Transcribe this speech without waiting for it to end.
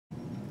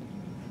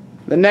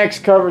The next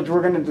coverage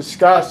we're going to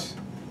discuss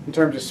in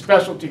terms of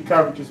specialty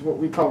coverage is what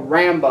we call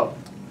Rambo.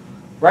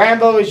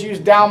 Rambo is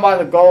used down by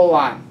the goal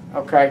line.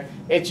 Okay,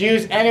 it's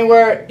used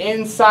anywhere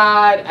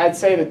inside, I'd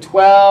say, the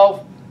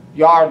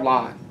 12-yard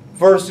line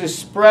versus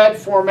spread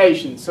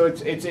formation. So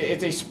it's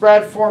a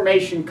spread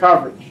formation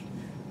coverage.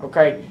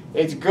 Okay,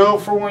 it's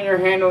good for when you're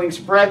handling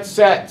spread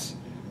sets,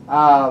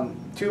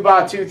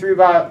 2x2,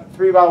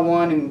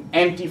 3x1, and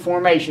empty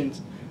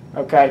formations.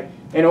 Okay,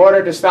 in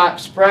order to stop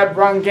spread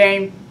run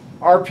game,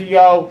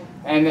 RPO,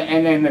 and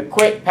then the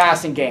quick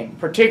passing game,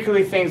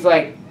 particularly things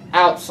like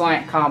out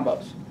slant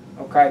combos.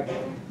 Okay,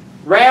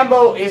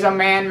 Rambo is a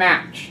man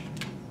match.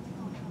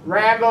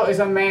 Rambo is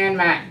a man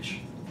match.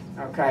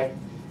 Okay,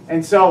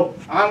 and so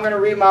I'm going to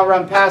read my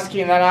run pass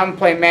key, and then I'm going to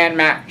play man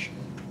match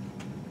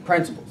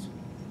principles.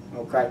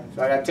 Okay,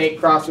 so I got to take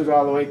crossers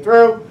all the way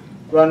through,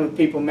 run with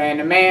people man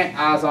to man,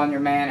 eyes on your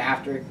man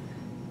after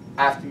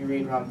you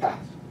read run pass.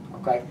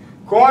 Okay,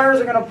 corners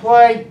are going to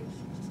play.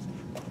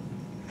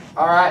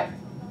 All right,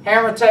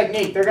 hammer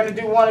technique. They're going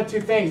to do one of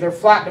two things. They're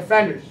flat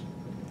defenders.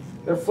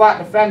 They're flat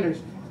defenders.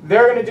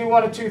 They're going to do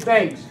one of two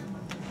things.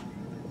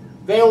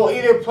 They will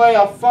either play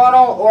a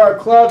funnel or a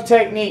club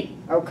technique.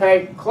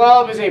 Okay,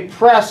 club is a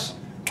press,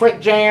 quick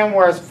jam,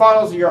 whereas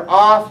funnels are your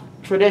off,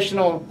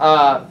 traditional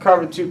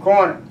cover two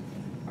corner.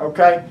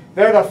 Okay,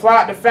 they're the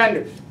flat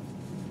defenders.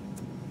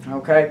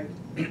 Okay,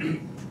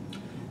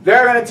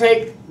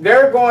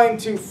 they're going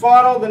to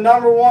funnel the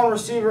 #1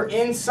 receiver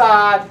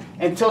inside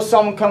until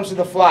someone comes to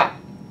the flat.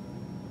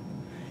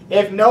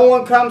 If no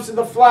one comes to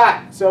the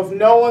flat, so if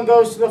no one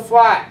goes to the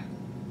flat,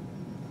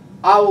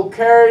 I will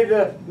carry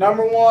the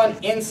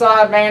 #1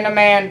 inside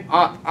man-to-man,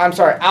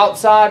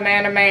 outside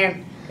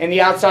man-to-man in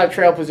the outside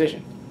trail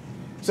position.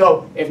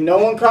 So if no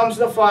one comes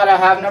to the flat, I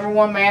have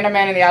 #1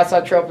 man-to-man in the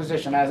outside trail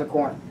position as a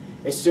corner.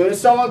 As soon as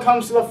someone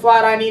comes to the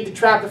flat, I need to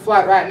trap the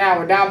flat right now.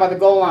 We're down by the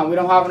goal line. We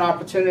don't have an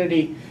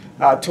opportunity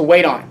to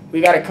wait on it. We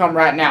got to come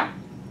right now.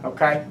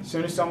 Okay? As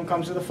soon as someone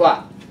comes to the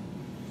flat.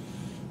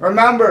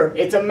 Remember,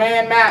 it's a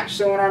man match,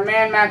 so in our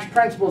man match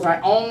principles,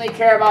 I only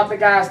care about the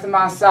guys to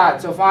my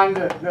side. So if I'm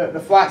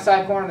the flat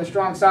side corner, the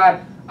strong side,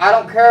 I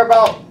don't care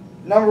about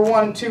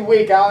 #1 and 2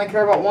 weak. I only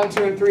care about 1,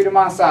 2, and 3 to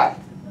my side.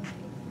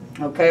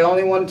 Okay,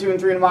 only 1, 2, and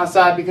 3 to my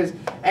side, because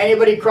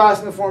anybody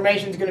crossing the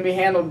formation is going to be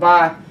handled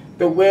by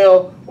the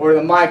will or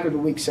the Mike or the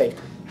weak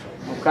safety.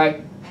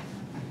 Okay?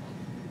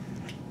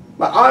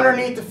 My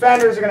underneath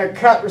defenders are going to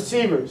cut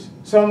receivers.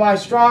 So my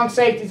strong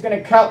safety is going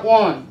to cut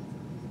one.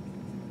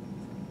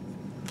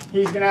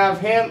 He's going to have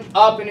him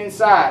up and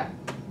inside.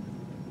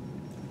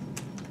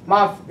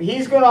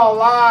 He's going to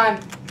align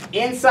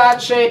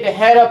inside shade to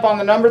head up on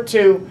the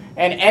 #2,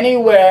 and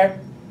anywhere,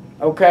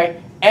 okay,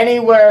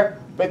 anywhere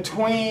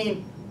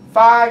between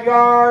 5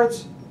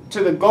 yards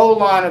to the goal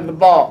line of the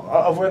ball,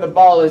 of where the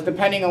ball is,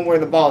 depending on where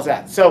the ball's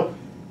at. So,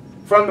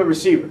 from the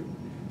receiver.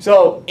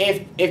 So,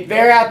 if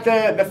they're at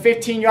the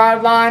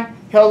 15-yard line,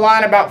 he'll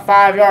line about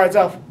 5 yards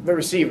off the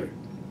receiver.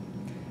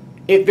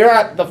 If they're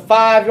at the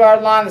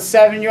 5-yard line, the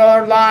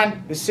 7-yard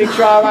line, the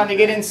 6-yard line, to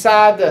get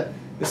inside the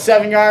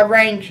 7-yard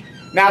range,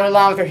 now they're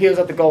lying with their heels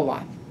at the goal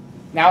line.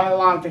 Now they're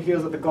lying with their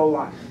heels at the goal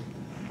line.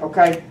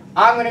 Okay,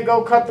 I'm going to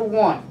go cut the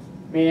 1.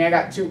 Meaning I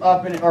got 2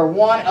 up and, or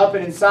 1 up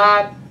and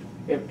inside.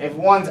 If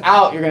 1's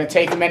out, you're going to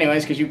take them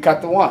anyways because you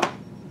cut the 1.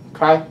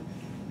 Okay?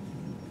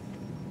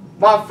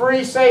 My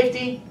free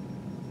safety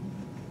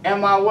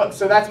and my,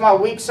 so that's my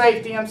weak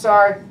safety, I'm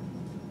sorry,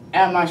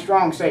 and my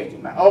strong safety,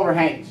 my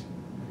overhangs.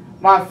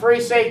 My free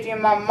safety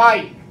and my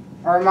Mike,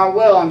 or my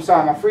will, I'm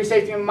sorry, my free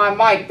safety and my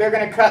Mike, they're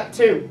going to cut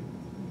 2.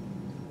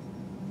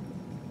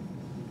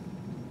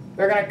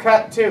 They're going to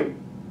cut 2.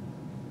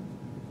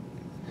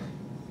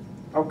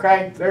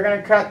 Okay? They're going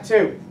to cut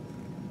 2.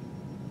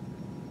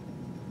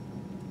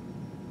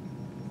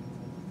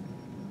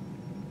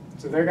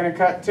 So they're going to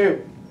cut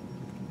 2.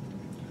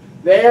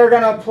 They are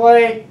going to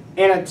play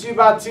in a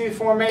 2x2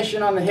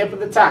 formation on the hip of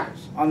the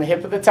tackles. On the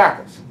hip of the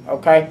tackles.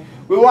 Okay?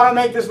 We want to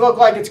make this look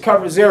like it's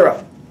cover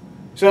 0.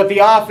 So that the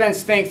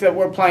offense thinks that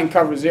we're playing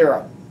cover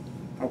 0.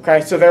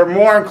 Okay? So they're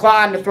more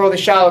inclined to throw the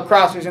shallow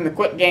crossers in the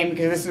quick game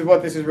because this is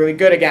what this is really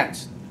good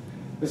against.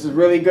 This is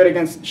really good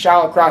against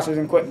shallow crossers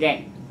in quick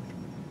game.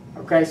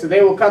 Okay? So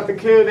they will cut the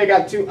 2. They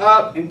got 2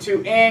 up and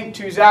 2 in.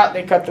 2's out.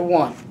 They cut the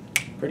 1.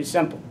 Pretty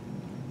simple.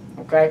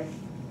 Okay?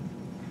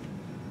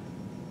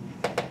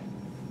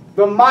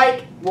 The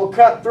Mike will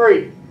cut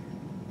 3.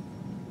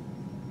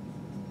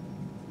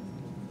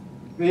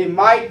 The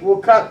Mike will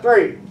cut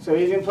 3. So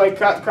he's going to play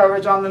cut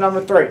coverage on the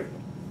 #3.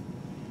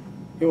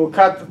 He will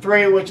cut the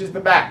 3, which is the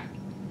back.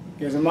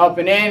 Gives him up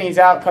and in. He's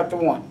out. Cut the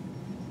 1.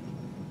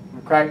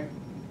 Okay?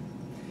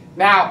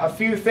 Now, a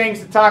few things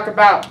to talk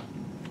about.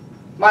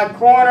 My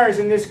corners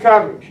in this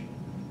coverage.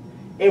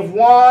 If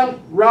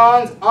 1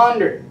 runs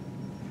under,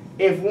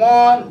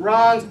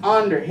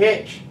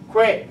 hitch,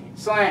 quick,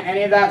 slant,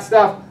 any of that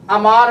stuff,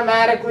 I'm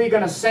automatically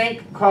going to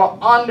sink, call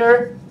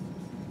under,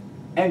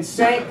 and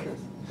sink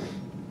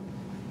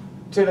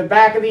to the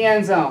back of the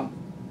end zone.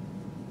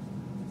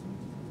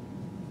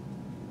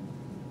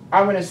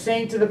 I'm going to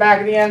sink to the back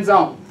of the end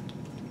zone.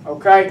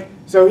 Okay?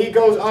 So he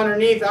goes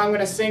underneath. I'm going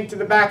to sink to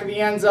the back of the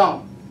end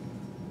zone.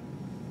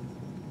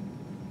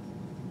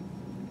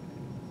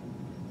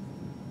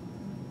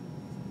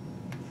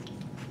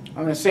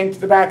 I'm going to sink to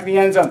the back of the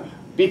end zone.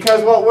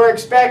 Because what we're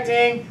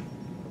expecting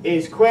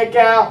is quick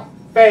out,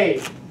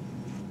 fade.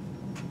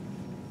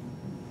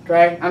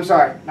 Okay? I'm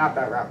sorry, not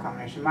that route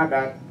combination. My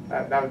bad.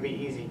 That would be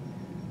easy.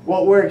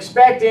 What we're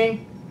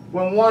expecting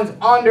when one's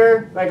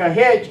under, like a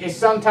hitch, is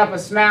some type of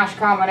smash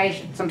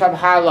combination, some type of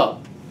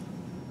high-low.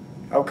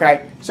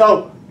 Okay?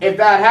 So if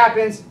that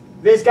happens,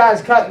 this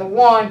guy's cutting the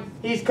 1,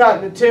 he's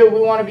cutting the 2. We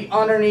want to be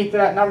underneath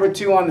that number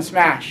 2 on the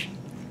smash.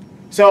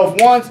 So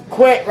if one's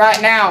quick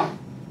right now,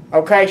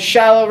 okay,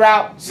 shallow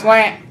route,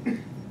 slant,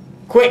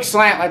 quick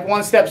slant, like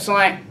one-step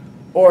slant,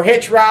 or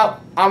hitch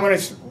route, I'm going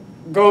to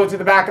go to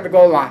the back of the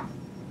goal line.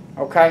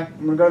 Okay?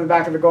 I'm going to go to the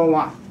back of the goal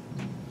line.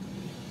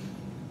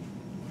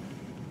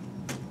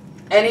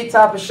 Any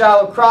type of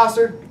shallow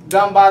crosser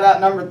done by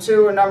that number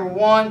 2 or number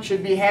 1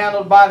 should be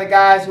handled by the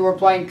guys who are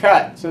playing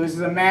cut. So this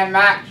is a man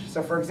match.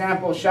 So for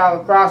example,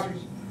 shallow crossers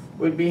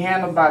would be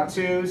handled by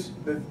 2s,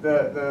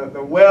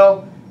 the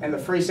will and the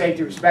free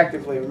safety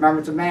respectively. Remember,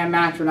 it's a man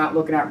match. We're not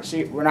looking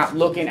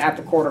at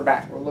the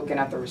quarterback. We're looking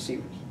at the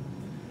receivers.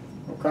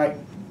 Okay.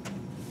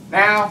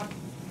 Now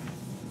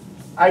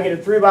I get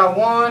a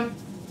 3x1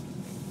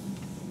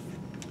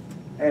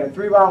 and a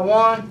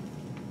 3x1.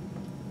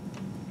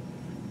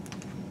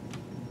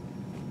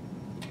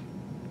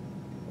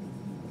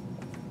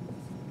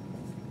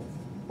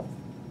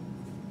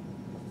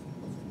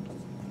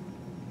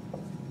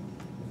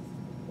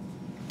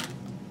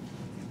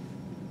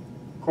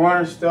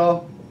 Corners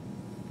still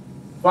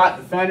flat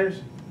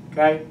defenders,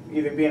 okay?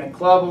 Either be in a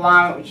club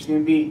alignment, which is going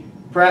to be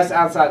press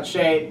outside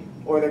shade,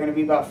 or they're going to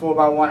be about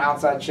 4x1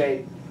 outside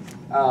shade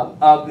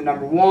of the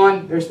number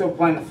 1. They're still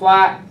playing the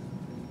flat.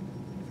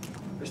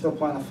 They're still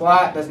playing the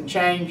flat. Doesn't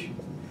change.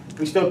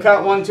 We still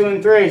cut 1, 2,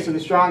 and 3. So the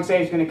strong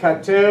safety is going to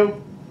cut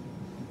 2.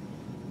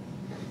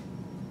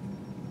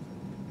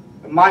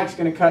 The Mike's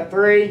going to cut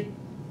 3.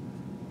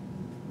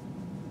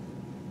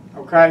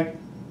 Okay.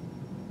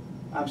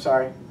 I'm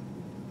sorry.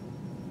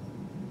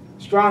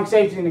 Strong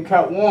safety is going to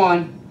cut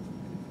 1.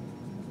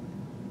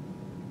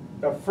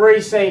 The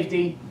free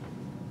safety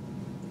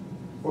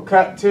will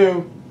cut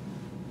 2.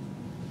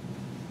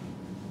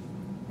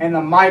 And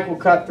the Mike will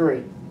cut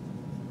 3.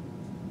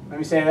 Let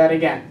me say that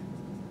again.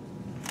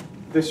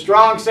 The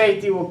strong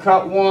safety will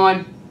cut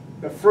 1.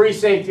 The free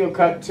safety will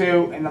cut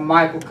 2. And the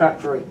Mike will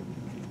cut 3.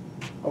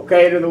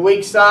 Okay, to the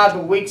weak side, the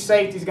weak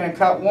safety is going to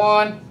cut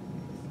 1.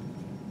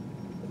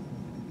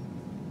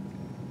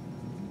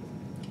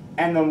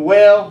 And the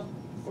will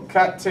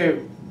cut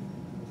 2.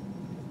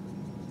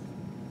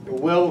 The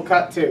will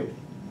cut 2.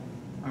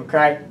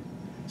 Okay?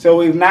 So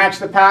we've matched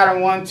the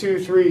pattern 1,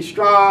 2, 3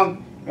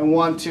 strong and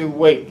 1, 2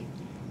 weak.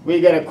 We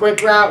get a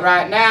quick route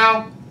right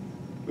now.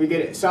 We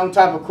get some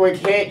type of quick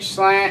hitch,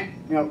 slant,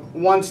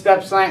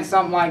 one-step slant,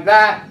 something like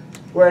that,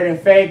 where it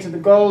can fade to the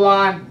goal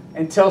line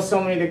until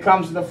somebody that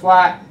comes to the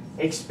flat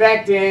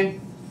expecting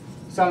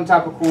some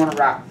type of corner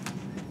route.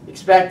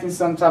 Expecting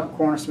some type of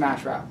corner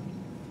smash route.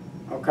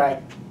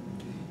 Okay?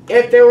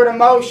 If they were to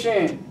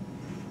motion,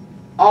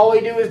 all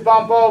we do is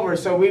bump over.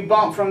 So we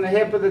bump from the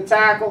hip of the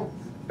tackle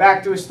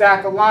back to a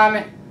stack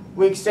alignment.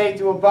 Weak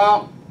safety will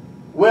bump.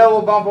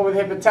 Will bump over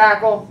the hip of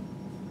tackle.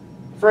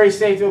 Free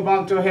safety will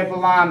bump to a hip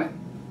alignment.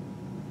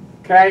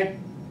 Okay?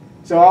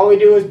 So all we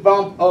do is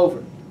bump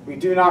over. We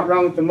do not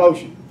run with the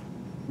motion.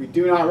 We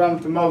do not run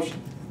with the motion.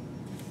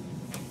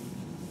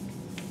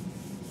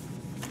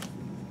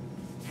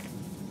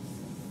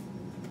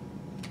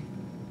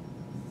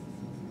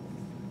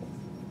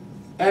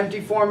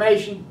 Empty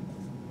formation.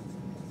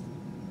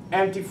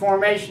 Empty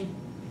formation.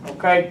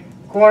 Okay.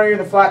 Corner, you're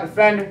the flat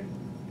defender.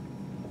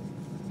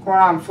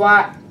 Corner, I'm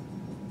flat.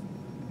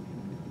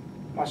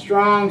 My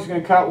strong's going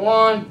to cut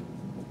 1.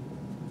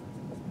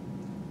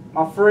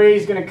 My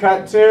free's going to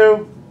cut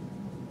 2.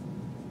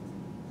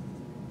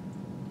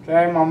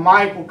 Okay. My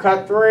Mike will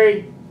cut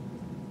 3.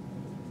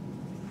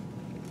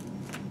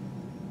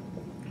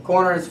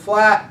 Corner is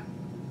flat.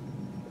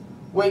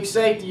 Weak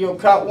safety, you'll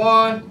cut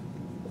 1.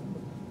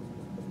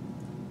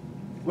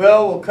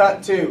 Will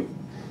cut 2.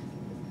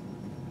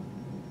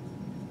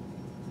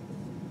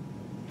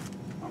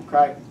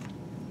 Okay.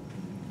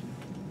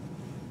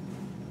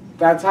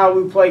 That's how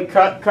we play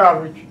cut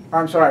coverage.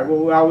 I'm sorry,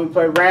 how we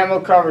play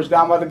Rambo coverage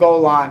down by the goal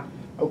line.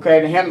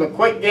 Okay, to handle a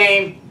quick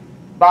game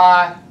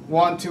by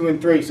 1, 2,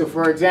 and 3. So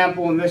for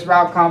example, in this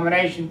route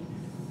combination,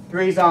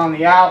 3's on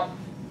the out,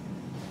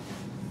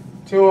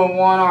 2 and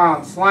 1 are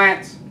on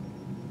slants.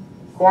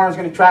 Corner's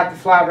going to trap the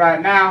flat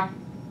right now.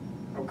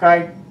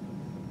 Okay.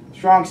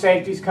 Strong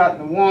safety's cutting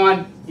the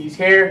 1. He's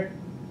here.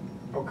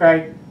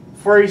 Okay.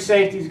 Free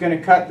safety's going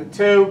to cut the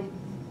 2.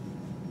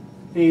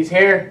 He's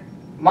here.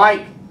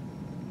 Mike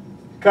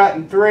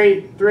cutting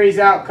 3. 3's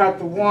out. Cut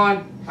the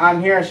 1.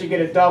 I'm here. I should get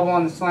a double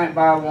on the slant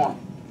by 1.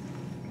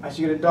 I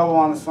should get a double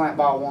on the slant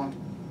by 1.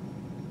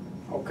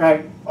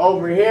 Okay.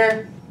 Over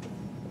here,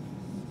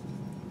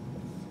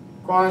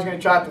 corner's going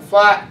to trap the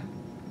flat.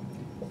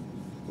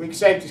 weak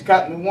safety's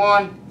cutting the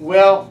one.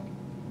 Will,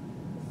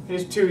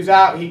 his two's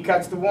out. He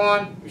cuts the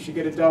one. We should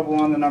get a double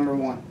on the number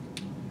one.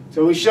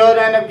 So we should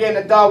end up getting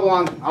a double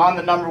on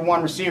the number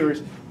one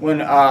receivers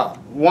when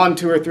 1,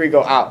 2, or 3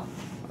 go out.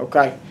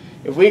 Okay.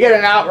 If we get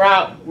an out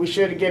route, we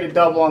should get a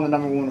double on the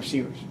number one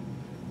receivers,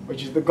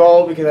 which is the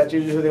goal because that's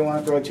usually who they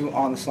want to throw to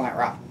on the slant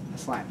route, the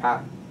slant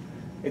pattern.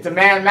 It's a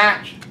man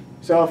match,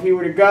 so if he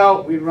were to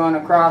go, we'd run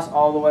across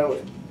all the way with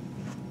him.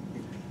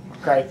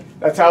 Okay,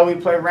 that's how we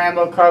play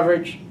Rambo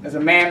coverage as a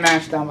man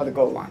match down by the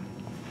goal line.